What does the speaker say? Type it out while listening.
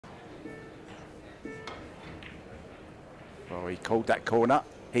Well, he called that corner.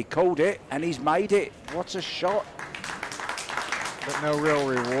 He called it, and he's made it. What a shot. But no real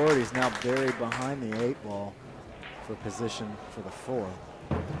reward. He's now buried behind the 8 ball for position for the 4.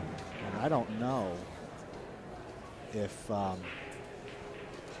 And I don't know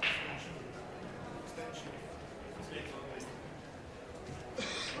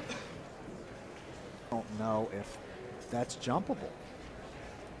if that's jumpable.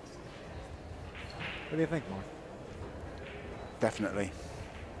 What do you think, Mark? Definitely.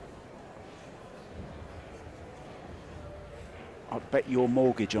 I'll bet your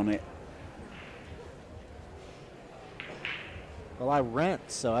mortgage on it. Well, I rent,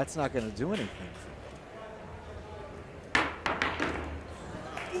 so that's not going to do anything for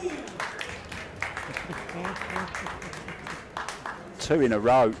me. 2 in a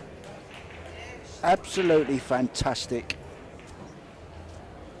row. Absolutely fantastic.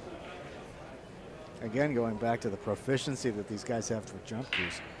 Again, going back to the proficiency that these guys have for jump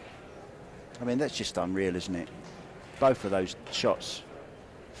cues. I mean, that's just unreal, isn't it? Both of those shots,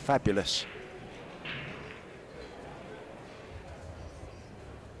 fabulous.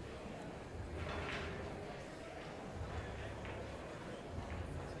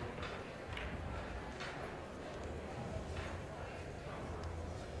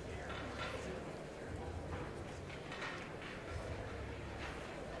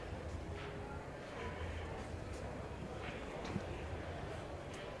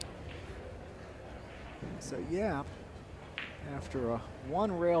 So yeah, after a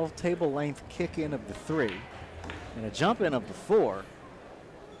 1 rail table length kick in of the 3 and a jump in of the 4,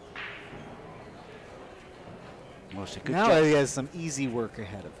 well, it's a good now job. he has some easy work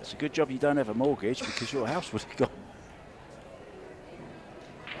ahead of him. It's a good job you don't have a mortgage, because your house would have gone.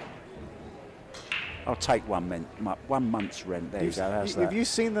 I'll take 1 month's rent. There you go. How's that? Have you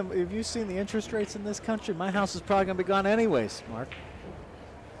seen the interest rates in this country? My house is probably going to be gone anyways, Mark.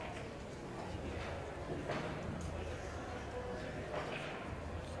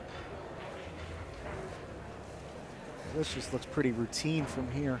 This just looks pretty routine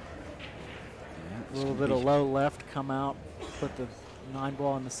from here. Yeah, a little bit of low left, come out, put the 9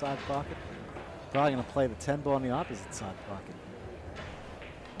 ball in the side pocket. Probably going to play the 10 ball in the opposite side pocket.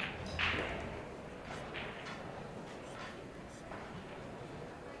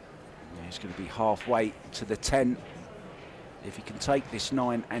 Yeah, he's going to be halfway to the 10 if he can take this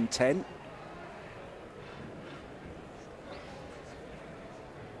 9 and 10.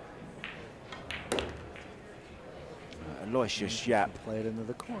 Aloysius Yapp. Play it into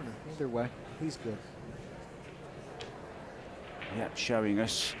the corner. Either way, he's good. Yapp showing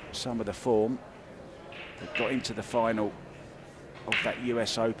us some of the form that got into the final of that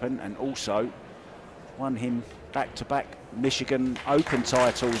US Open, and also won him back-to-back Michigan Open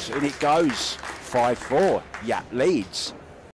titles. In it goes, 5-4. Yapp leads.